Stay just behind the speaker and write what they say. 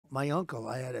my uncle,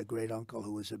 I had a great uncle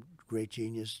who was a great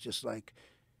genius, just like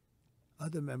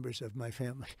other members of my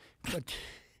family. But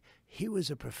he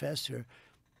was a professor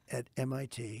at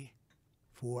MIT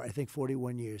for, I think,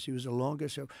 41 years. He was the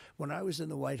longest. So when I was in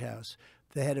the White House,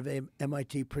 the head of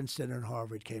MIT, Princeton, and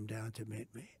Harvard came down to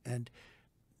meet me. And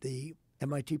the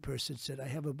MIT person said, I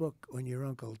have a book on your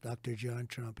uncle, Dr. John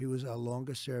Trump. He was our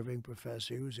longest-serving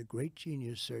professor. He was a great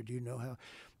genius, sir. Do you know how?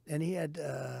 And he had,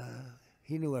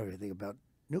 he knew everything about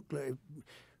nuclear,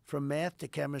 from math to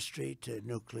chemistry to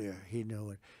nuclear. He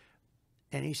knew it.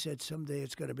 And he said, someday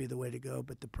it's going to be the way to go,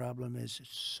 but the problem is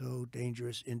it's so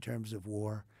dangerous in terms of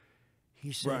war.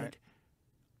 He said, Right.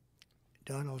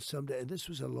 Donald, someday, and this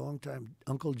was a long time,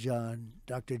 Uncle John,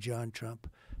 Dr. John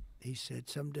Trump, he said,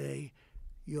 someday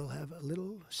you'll have a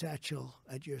little satchel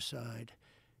at your side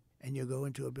and you'll go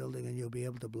into a building and you'll be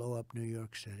able to blow up New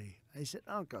York City. I said,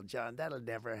 Uncle John, that'll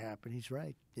never happen. He's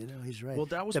right. You know, he's right. Well,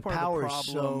 that was the part of the power problem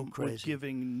is so with crazy.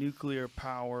 giving nuclear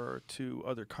power to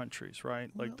other countries,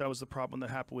 right? Like that was the problem that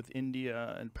happened with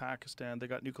India and Pakistan. They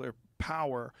got nuclear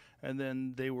power, and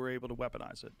then they were able to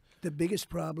weaponize it. The biggest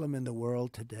problem in the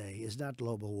world today is not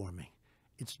global warming.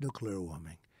 It's nuclear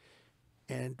warming.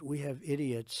 And we have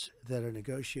idiots that are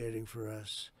negotiating for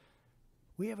us.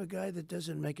 We have a guy that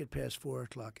doesn't make it past 4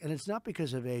 o'clock. And it's not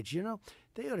because of age. You know,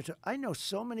 they ought to. I know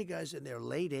so many guys in their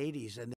late 80s, and